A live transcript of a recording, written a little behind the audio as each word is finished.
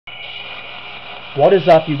What is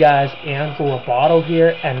up, you guys? Andrew Roboto here,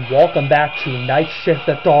 and welcome back to Nightshift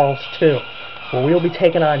at Darl's 2, where we will be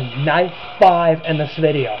taking on Night 5 in this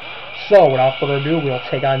video. So, without further ado, we'll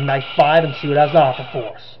take on Night 5 and see what it has to offer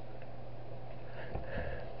for us.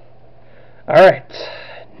 Alright,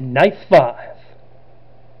 Night 5.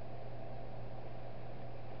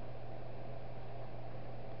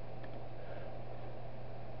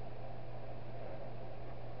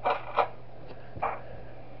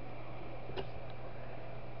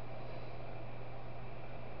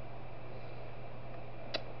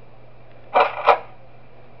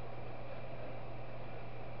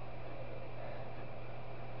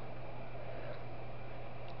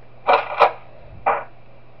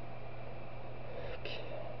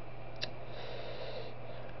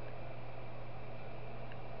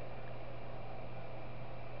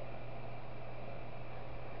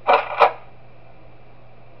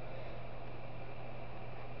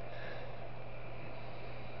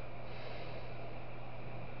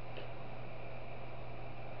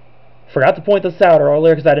 Forgot to point this out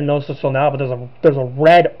earlier because I didn't notice this till now, but there's a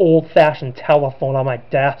red old-fashioned telephone on my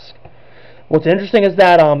desk. What's interesting is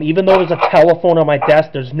that even though there's a telephone on my desk,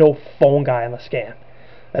 there's no phone guy in this game.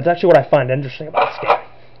 That's actually what I find interesting about this game.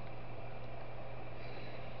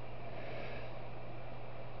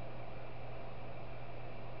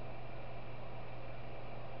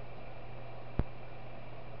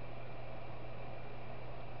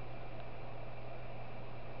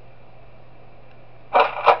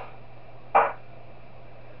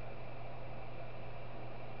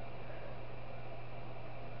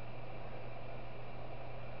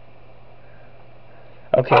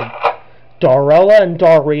 Okay, Darrella and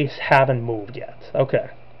Darreese haven't moved yet. Okay.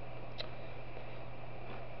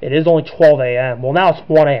 It is only 12 a.m. Well, now it's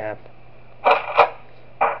 1 a.m.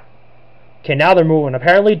 Okay, now they're moving.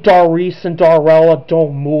 Apparently, Darreese and Darrella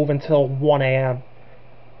don't move until 1 a.m.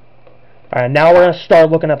 Alright, now we're going to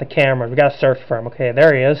start looking at the cameras. We got to search for him. Okay,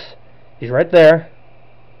 there he is. He's right there.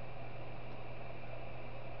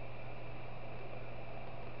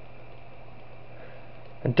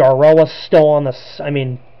 And Darrella's still on the...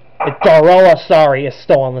 Darrella, sorry, is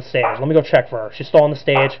still on the stage. Let me go check for her. She's still on the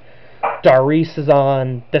stage. Darreese is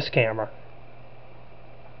on this camera.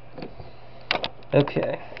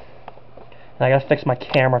 Okay. I gotta fix my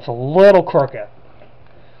camera. It's a little crooked.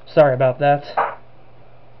 Sorry about that.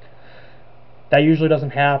 That usually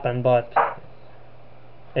doesn't happen, but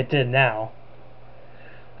it did now.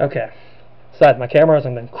 Okay. Besides, my camera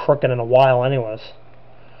hasn't been crooked in a while anyways.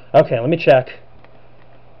 Okay, let me check.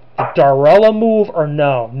 Did Darrella move or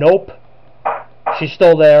no? Nope. She's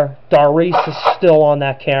still there. Darreese is still on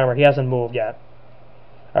that camera. He hasn't moved yet.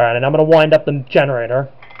 Alright, and I'm going to wind up the generator.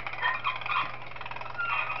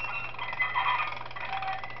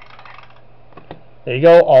 There you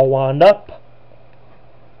go, all wound up.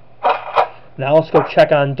 Now let's go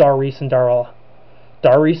check on Darreese and Darrella.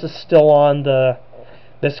 Darreese is still on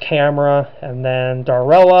this camera, and then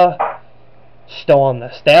Darrella still on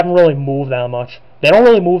this. They haven't really moved that much. They don't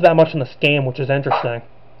really move that much in this game, which is interesting.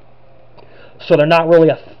 So they're not really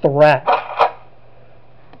a threat.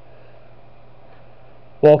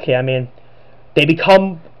 Well, okay, I mean, they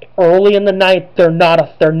become early in the night. They're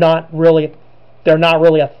not really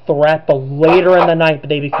a threat, but later in the night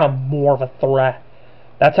they become more of a threat.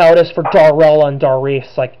 That's how it is for Darrella and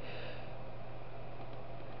Darreese. Like,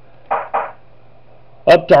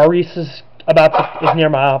 Darreese is near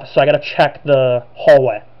my office, so I gotta check the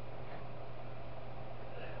hallway.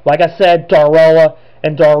 Like I said, Darrella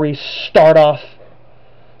and Darreese start off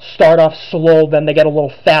slow, then they get a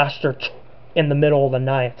little faster in the middle of the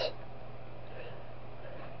night.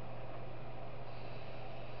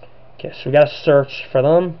 Okay, so we gotta search for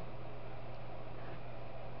them.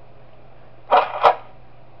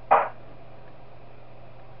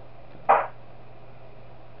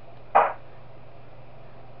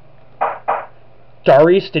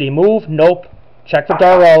 Darreese, did he move? Nope. Check for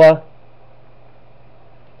Darrella.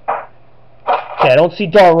 Okay, I don't see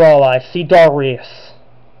Darrella, I see Darreese.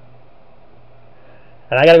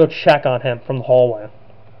 And I gotta go check on him from the hallway.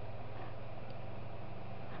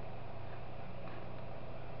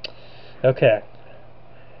 Okay.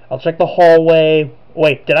 I'll check the hallway.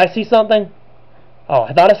 Wait, did I see something? Oh,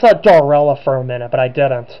 I thought I saw Darrella for a minute, but I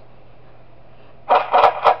didn't.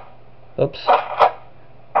 Oops.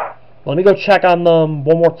 Let me go check on them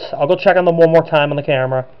one more I'll go check on them one more time on the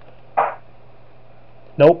camera.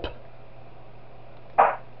 Nope.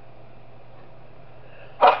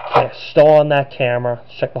 Okay, still on that camera.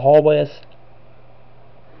 Let's check the hallways.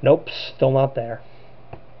 Nope, still not there.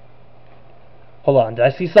 Hold on, did I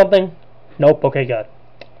see something? Nope, okay, good.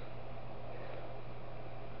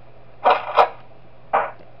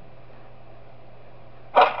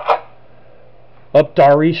 Oh,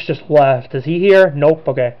 Darius just left. Is he here? Nope.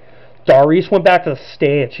 Okay. Darius went back to the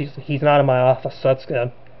stage. He's not in my office, so that's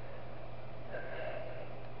good.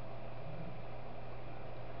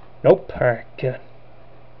 Nope. Alright, good.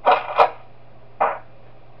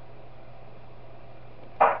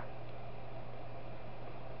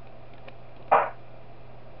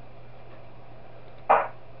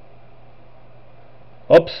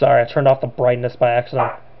 Oops, sorry, I turned off the brightness by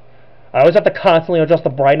accident. I always have to constantly adjust the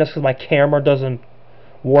brightness because my camera doesn't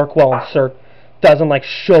work well in doesn't like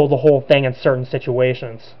show the whole thing in certain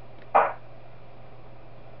situations.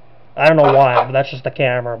 I don't know why, but that's just the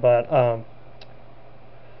camera. But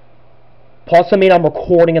plus, I mean, I'm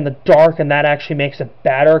recording in the dark, and that actually makes it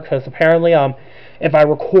better because apparently, if I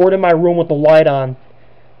record in my room with the light on,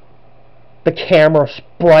 the camera's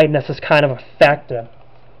brightness is kind of affected,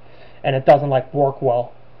 and it doesn't like work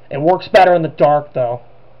well. It works better in the dark though,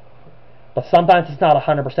 but sometimes it's not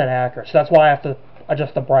 100% accurate. So that's why I have to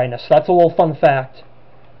adjust the brightness. So that's a little fun fact.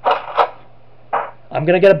 I'm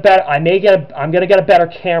gonna get a better. I'm gonna get a better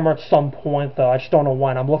camera at some point though. I just don't know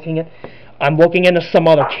when. I'm looking into some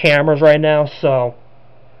other cameras right now, so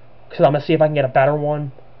because I'm gonna see if I can get a better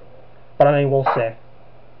one. But I mean, we'll see.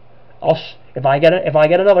 If I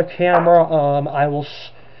get another camera, I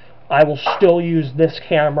will still use this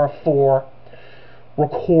camera for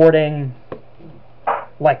recording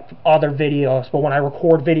like other videos. But when I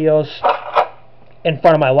record videos in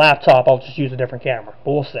front of my laptop, I'll just use a different camera.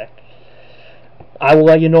 But we'll see. I will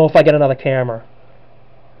let you know if I get another camera.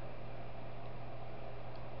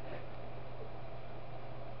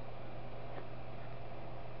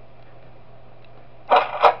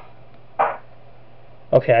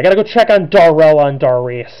 Okay, I gotta go check on Darl and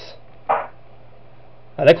Darius.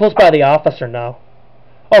 Are they close by the office or no?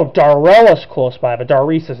 Oh, Darl is close by, but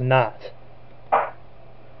Darius is not.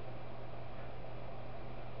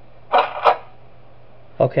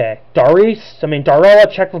 Okay, Darl,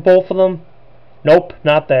 check for both of them. Nope,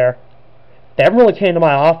 not there. They haven't really came to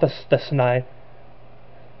my office this night.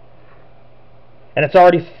 And it's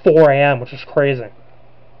already 4 AM, which is crazy.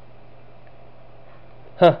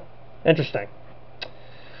 Huh, interesting.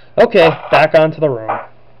 Okay, back onto the room.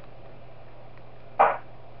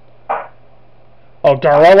 Oh,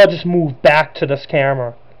 Darla just moved back to this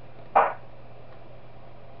camera.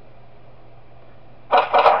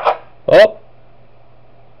 Oh!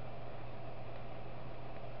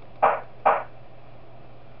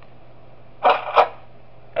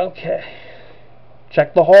 Okay.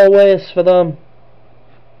 Check the hallways for them.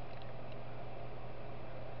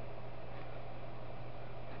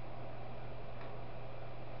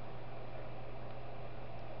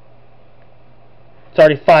 It's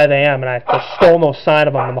already 5 AM and there's still no sign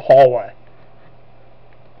of them in the hallway.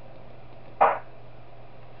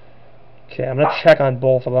 Okay, I'm gonna check on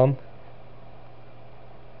both of them.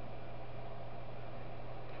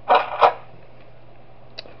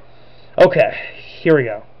 Okay, here we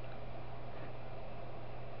go.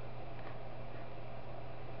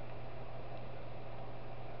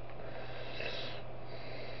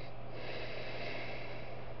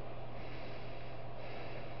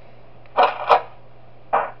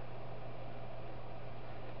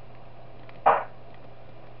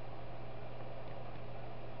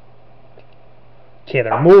 Okay,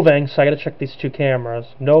 they're moving, so I gotta check these 2 cameras.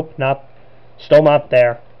 Nope, still not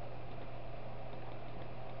there.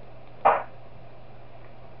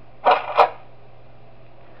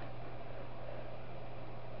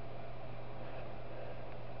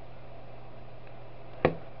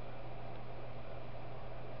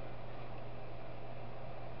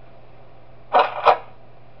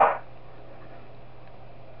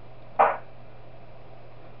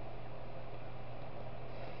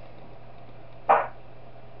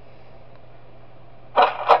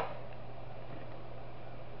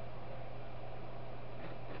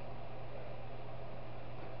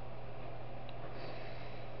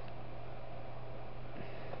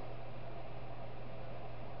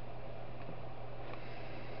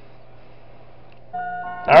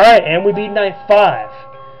 Alright, and we beat night 5.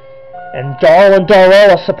 And Darl and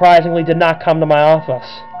Darla surprisingly did not come to my office.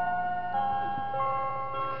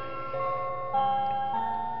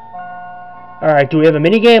 Alright, do we have a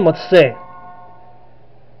minigame? Let's see.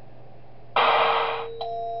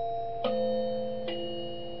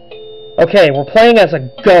 Okay, we're playing as a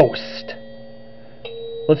ghost.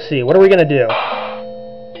 Let's see, what are we gonna do?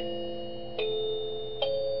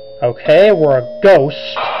 Okay, we're a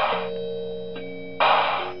ghost.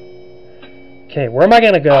 Okay, where am I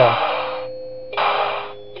gonna go?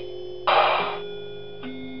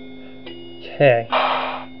 Okay.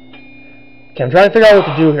 Okay, Okay, I'm trying to figure out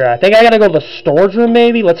what to do here. I think I gotta go to the storage room,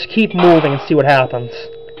 maybe? Let's keep moving and see what happens.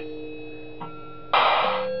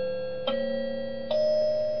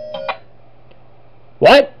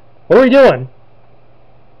 What? What are we doing?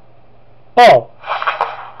 Oh.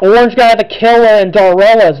 Orange guy, the killer, and Darl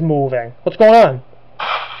is moving. What's going on?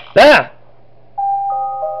 Ah!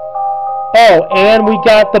 Oh, and we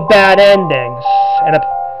got the bad endings. And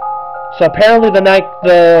so apparently the night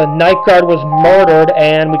guard was murdered,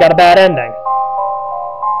 and we got a bad ending.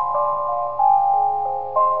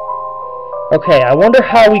 Okay, I wonder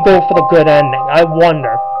how we go for the good ending. I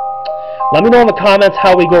wonder. Let me know in the comments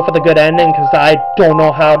how we go for the good ending, because I don't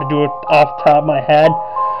know how to do it off the top of my head.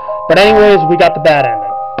 But anyways, we got the bad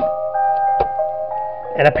ending.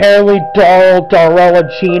 And apparently Darl, Darrella,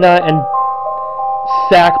 Gina, and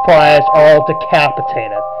Sack Prize are all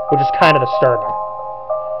decapitated, which is kind of disturbing.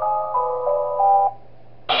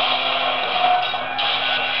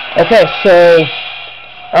 Okay, so...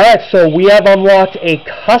 Alright, so we have unlocked a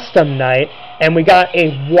custom night, and we got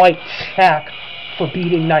a white check for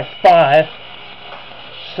beating night 5.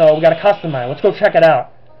 So we got a custom night. Let's go check it out.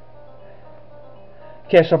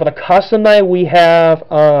 Okay, so for the custom night we have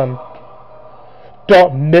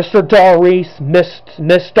Mr. Doris, Miss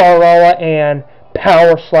Darrella, and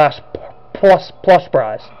Power / plus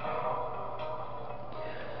prize.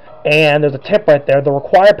 And there's a tip right there. The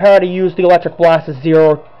required power to use the electric blast is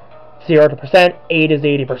 0 to 8 is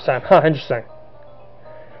 80%. Huh, interesting.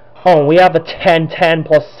 Oh, we have the 10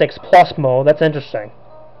 plus 6 plus mode. That's interesting.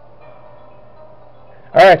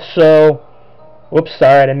 Alright, so... Whoops,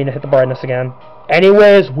 sorry, I didn't mean to hit the brightness again.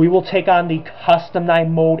 Anyways, we will take on the custom night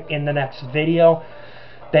mode in the next video.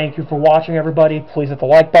 Thank you for watching, everybody. Please hit the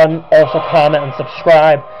like button. Also, comment and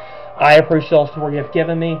subscribe. I appreciate all the support you have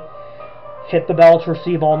given me. Hit the bell to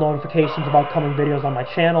receive all notifications about coming videos on my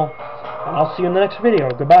channel. And I'll see you in the next video.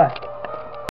 Goodbye.